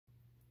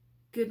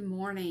Good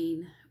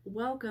morning.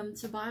 Welcome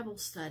to Bible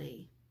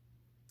study.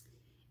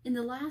 In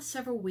the last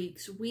several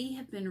weeks, we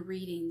have been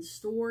reading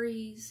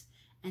stories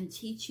and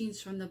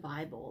teachings from the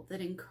Bible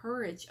that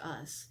encourage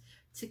us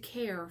to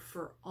care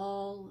for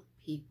all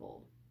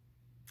people.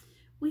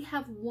 We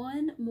have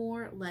one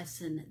more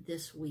lesson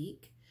this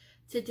week.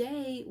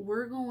 Today,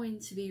 we're going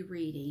to be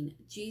reading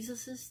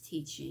Jesus'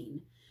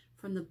 teaching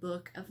from the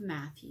book of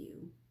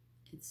Matthew.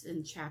 It's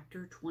in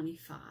chapter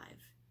 25.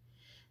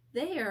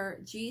 There,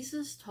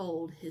 Jesus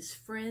told his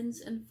friends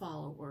and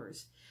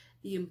followers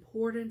the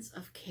importance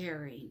of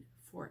caring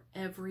for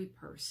every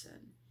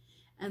person.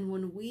 And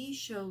when we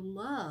show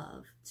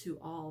love to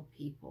all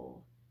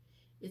people,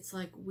 it's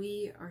like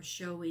we are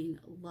showing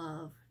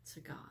love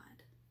to God.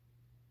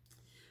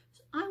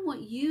 So I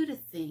want you to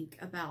think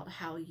about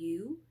how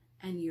you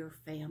and your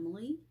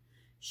family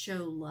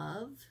show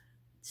love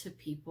to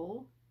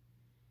people.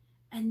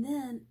 And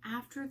then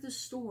after the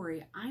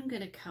story, I'm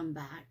going to come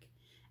back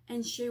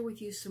and share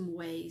with you some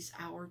ways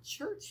our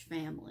church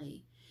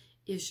family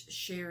is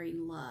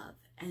sharing love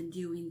and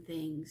doing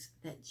things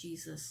that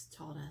Jesus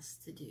taught us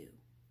to do.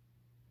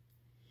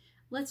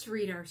 Let's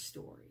read our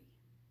story.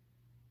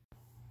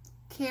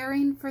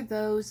 Caring for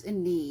those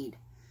in need,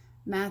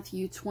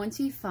 Matthew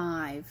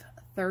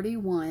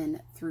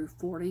 25:31 through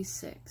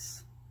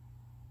 46.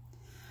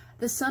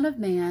 The Son of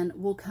Man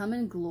will come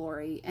in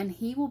glory, and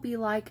he will be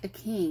like a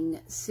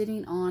king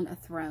sitting on a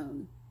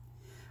throne.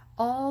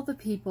 All the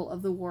people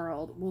of the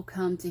world will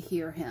come to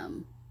hear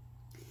him.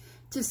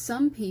 To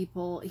some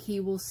people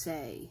he will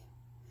say,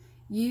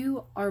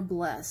 "You are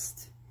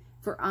blessed,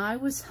 for I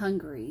was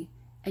hungry,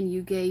 and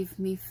you gave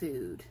me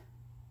food.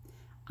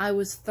 I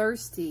was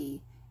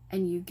thirsty,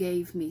 and you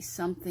gave me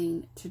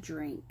something to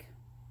drink.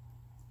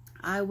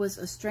 I was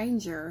a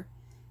stranger,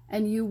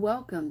 and you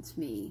welcomed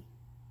me.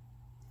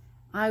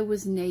 I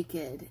was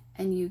naked,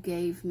 and you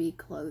gave me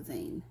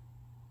clothing.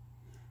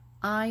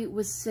 I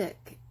was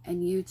sick,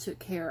 and you took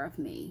care of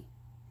me.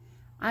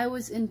 I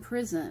was in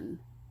prison,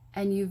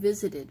 and you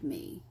visited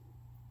me."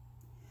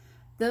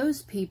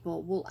 Those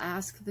people will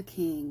ask the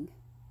king,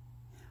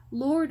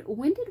 "Lord,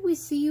 when did we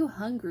see you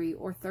hungry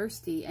or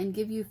thirsty and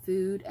give you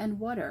food and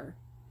water?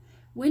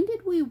 When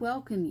did we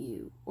welcome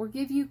you or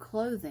give you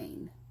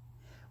clothing?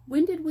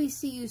 When did we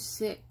see you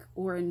sick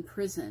or in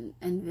prison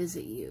and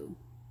visit you?"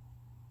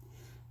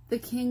 The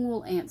king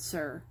will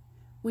answer,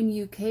 "When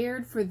you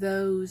cared for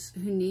those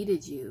who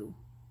needed you,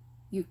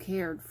 you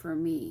cared for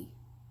me."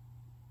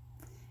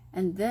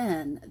 And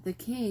then the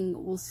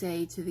king will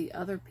say to the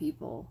other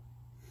people,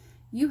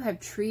 "You have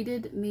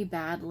treated me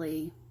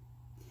badly.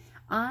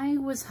 I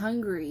was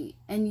hungry,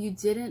 and you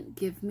didn't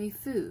give me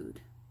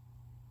food.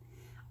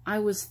 I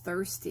was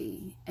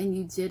thirsty, and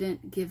you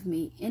didn't give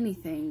me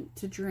anything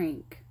to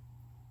drink.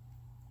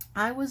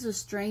 I was a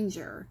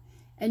stranger,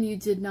 and you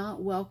did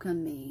not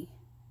welcome me.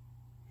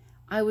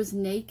 I was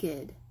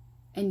naked,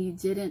 and you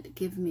didn't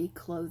give me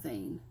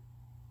clothing.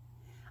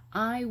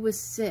 I was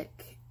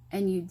sick,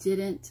 and you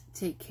didn't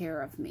take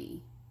care of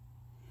me.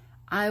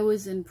 I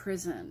was in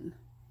prison,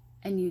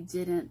 and you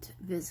didn't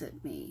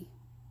visit me."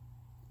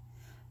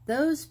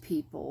 Those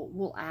people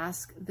will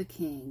ask the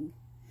king,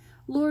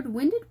 "Lord,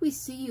 when did we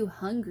see you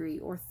hungry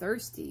or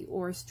thirsty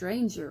or a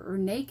stranger or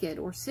naked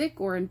or sick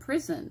or in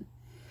prison?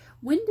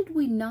 When did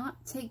we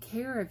not take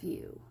care of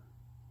you?"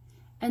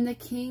 And the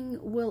king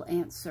will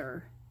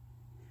answer,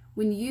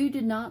 "When you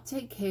did not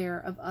take care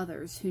of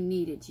others who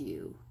needed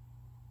you,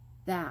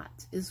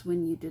 that is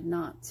when you did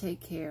not take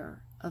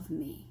care of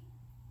me."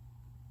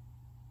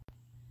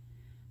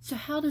 So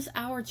how does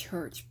our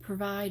church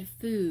provide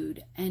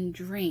food and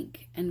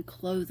drink and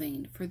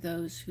clothing for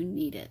those who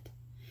need it?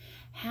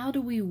 How do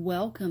we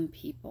welcome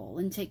people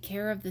and take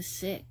care of the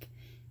sick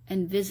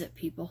and visit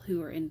people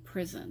who are in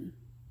prison?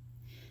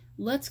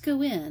 Let's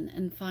go in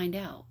and find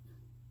out.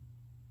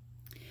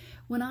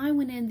 When I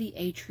went in the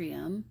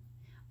atrium,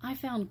 I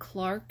found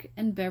Clark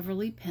and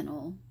Beverly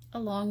Pennell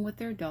along with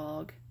their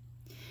dog.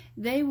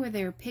 They were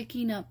there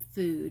picking up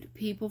food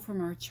people from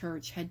our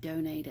church had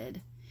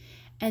donated,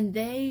 and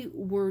they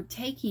were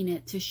taking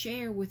it to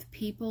share with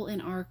people in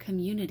our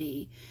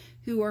community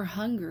who are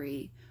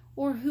hungry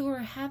or who are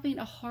having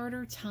a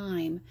harder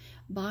time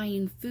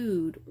buying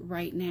food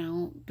right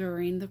now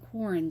during the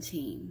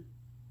quarantine.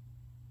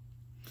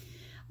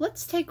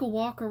 Let's take a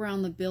walk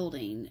around the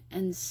building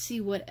and see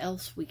what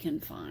else we can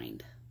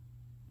find.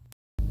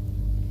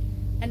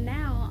 And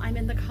now I'm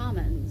in the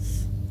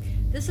Commons.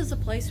 This is a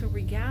place where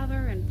we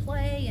gather and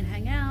play and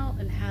hang out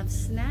and have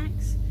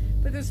snacks,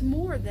 but there's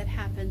more that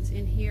happens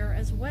in here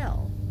as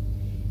well.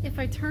 If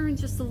I turn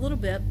just a little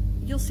bit,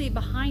 you'll see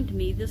behind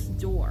me this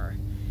door.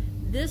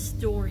 This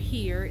door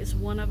here is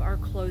one of our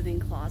clothing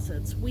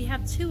closets. We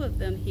have two of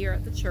them here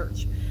at the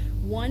church,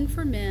 one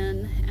for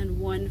men and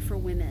one for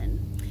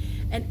women.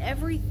 And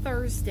every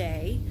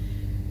Thursday,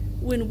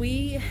 when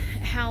we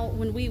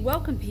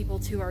welcome people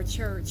to our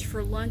church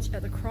for lunch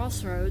at the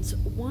Crossroads,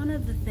 one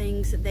of the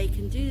things that they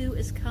can do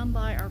is come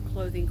by our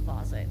clothing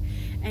closet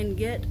and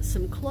get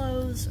some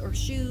clothes or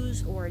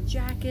shoes or a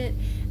jacket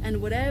and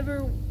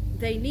whatever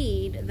they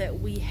need that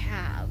we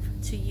have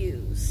to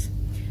use.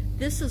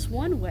 This is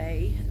one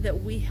way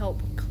that we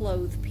help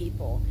clothe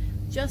people,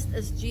 just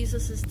as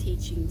Jesus'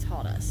 teaching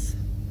taught us.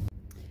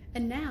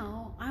 And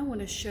now I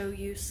want to show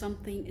you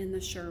something in the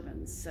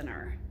Sherman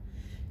Center.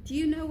 Do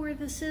you know where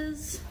this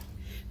is?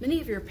 Many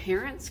of your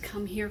parents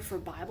come here for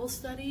Bible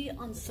study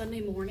on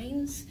Sunday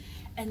mornings,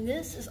 and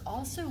this is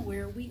also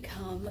where we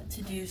come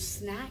to do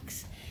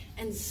snacks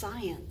and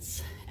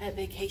science at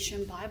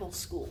Vacation Bible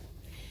School.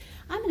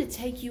 I'm going to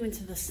take you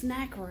into the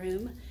snack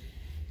room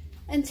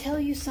and tell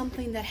you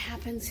something that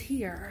happens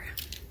here.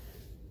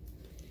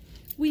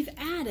 We've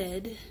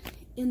added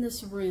in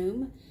this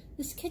room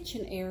this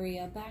kitchen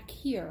area back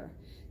here.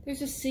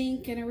 There's a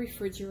sink and a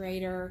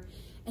refrigerator,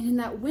 and in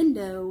that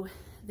window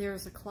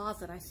there's a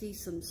closet. I see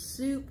some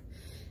soup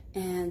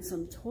and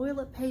some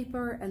toilet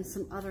paper and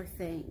some other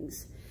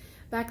things.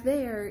 Back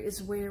there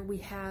is where we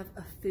have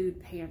a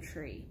food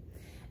pantry.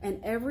 And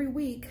every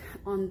week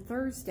on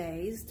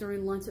Thursdays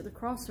during lunch at the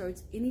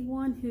Crossroads,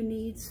 anyone who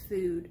needs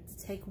food to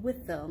take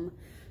with them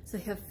so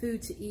they have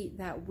food to eat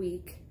that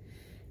week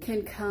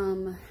can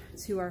come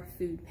to our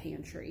food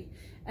pantry.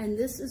 And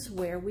this is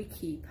where we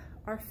keep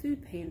our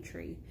food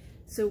pantry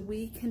so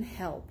we can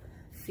help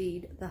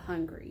feed the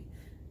hungry,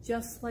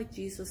 just like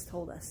Jesus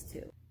told us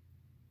to.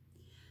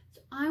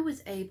 So I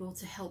was able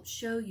to help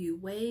show you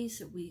ways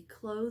that we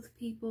clothe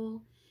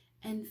people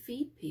and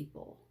feed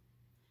people.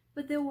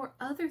 But there were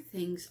other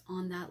things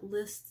on that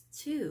list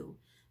too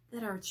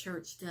that our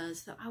church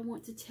does that I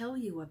want to tell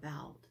you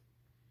about.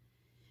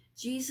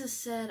 Jesus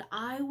said,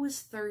 "I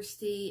was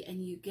thirsty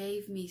and you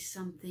gave me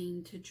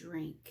something to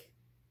drink."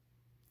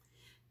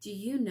 Do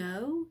you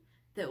know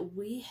that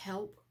we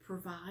help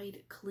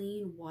provide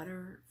clean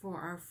water for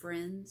our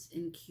friends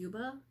in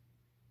Cuba?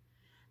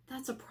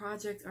 That's a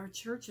project our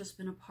church has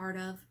been a part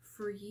of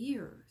for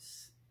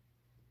years.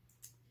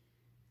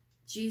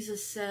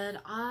 Jesus said,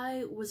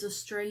 "I was a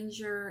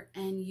stranger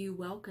and you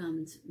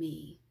welcomed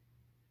me."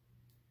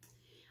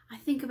 I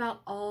think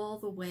about all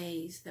the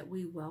ways that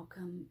we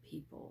welcome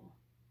people.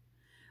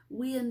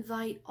 We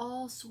invite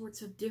all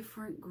sorts of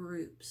different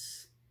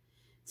groups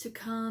to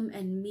come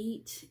and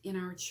meet in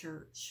our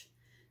church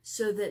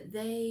so that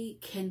they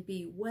can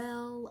be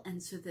well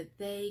and so that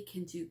they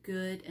can do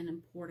good and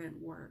important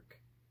work.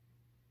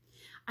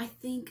 I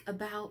think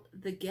about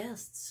the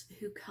guests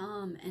who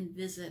come and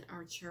visit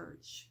our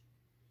church,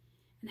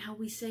 and how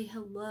we say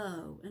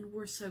hello and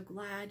we're so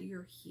glad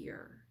you're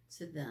here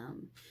to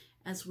them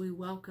as we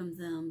welcome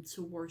them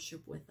to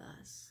worship with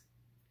us.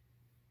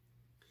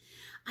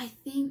 I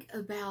think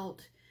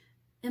about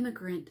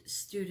immigrant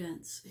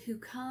students who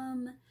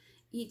come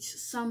each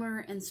summer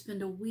and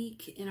spend a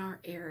week in our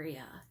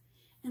area,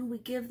 and we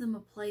give them a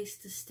place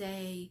to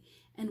stay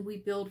and we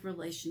build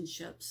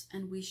relationships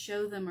and we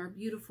show them our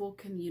beautiful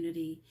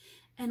community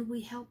and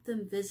we help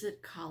them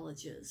visit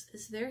colleges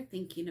as they're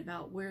thinking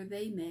about where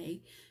they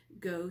may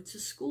go to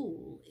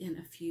school in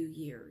a few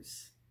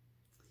years.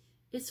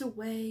 It's a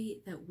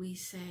way that we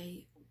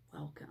say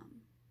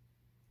welcome.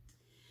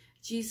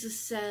 Jesus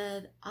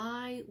said,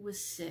 "I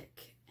was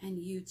sick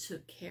and you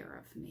took care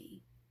of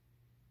me."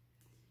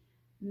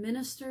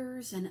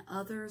 Ministers and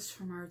others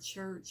from our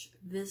church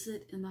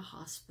visit in the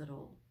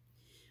hospital.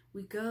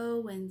 We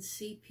go and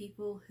see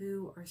people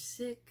who are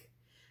sick.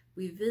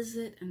 We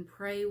visit and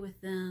pray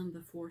with them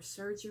before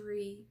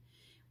surgery.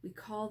 We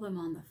call them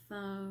on the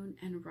phone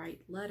and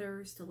write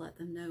letters to let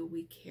them know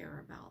we care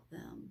about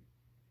them.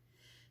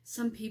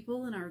 Some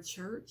people in our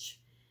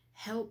church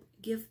help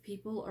give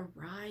people a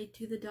ride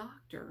to the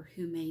doctor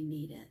who may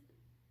need it.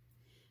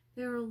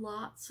 There are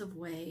lots of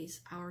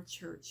ways our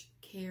church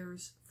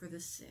cares for the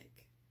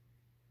sick.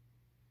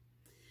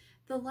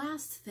 The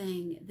last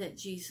thing that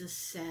Jesus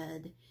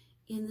said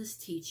in this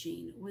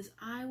teaching was,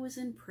 "I was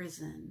in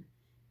prison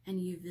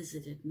and you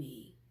visited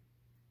me."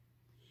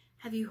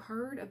 Have you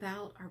heard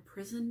about our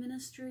prison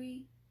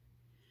ministry?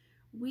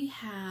 We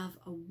have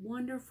a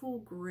wonderful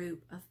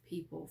group of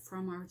people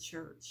from our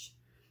church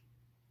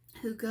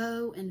who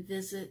go and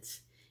visit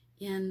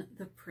in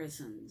the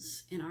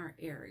prisons in our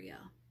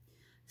area.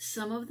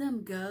 Some of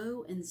them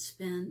go and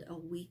spend a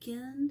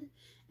weekend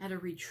at a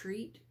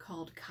retreat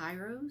called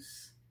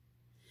Kairos.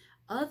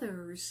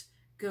 Others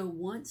go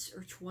once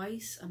or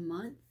twice a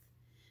month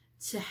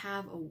to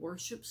have a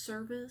worship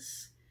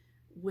service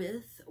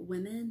with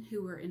women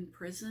who are in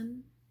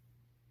prison.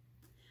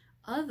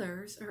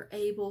 Others are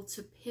able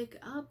to pick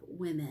up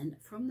women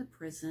from the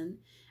prison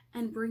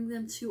and bring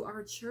them to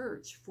our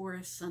church for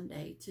a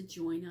Sunday to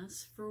join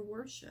us for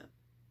worship.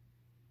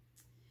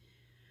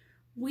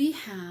 We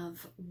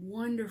have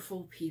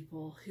wonderful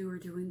people who are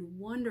doing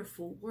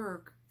wonderful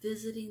work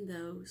visiting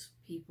those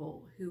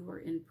people who are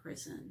in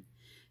prison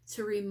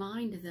to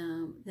remind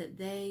them that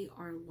they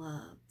are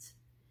loved.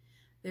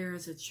 There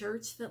is a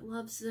church that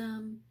loves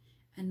them,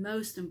 and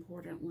most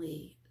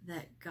importantly,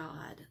 that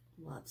God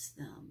loves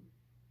them.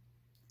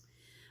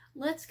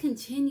 Let's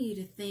continue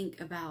to think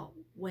about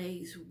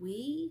ways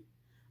we,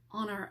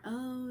 on our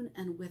own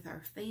and with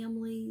our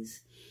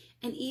families,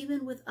 and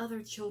even with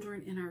other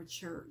children in our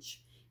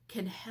church,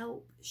 can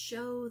help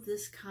show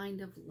this kind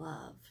of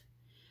love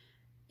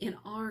in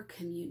our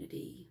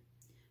community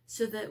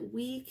so that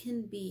we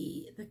can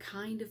be the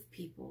kind of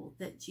people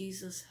that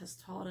Jesus has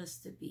taught us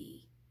to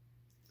be,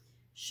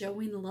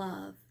 showing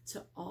love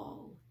to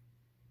all,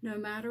 no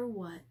matter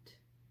what,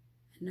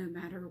 and no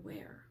matter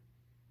where.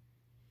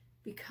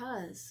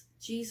 Because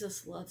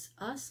Jesus loves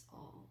us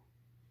all.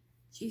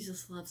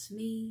 Jesus loves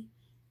me,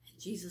 and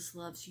Jesus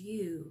loves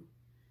you,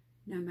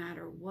 no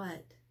matter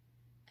what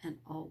and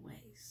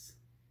always.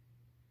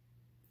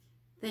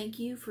 Thank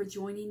you for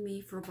joining me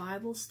for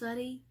Bible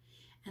study,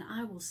 and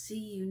I will see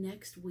you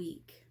next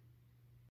week.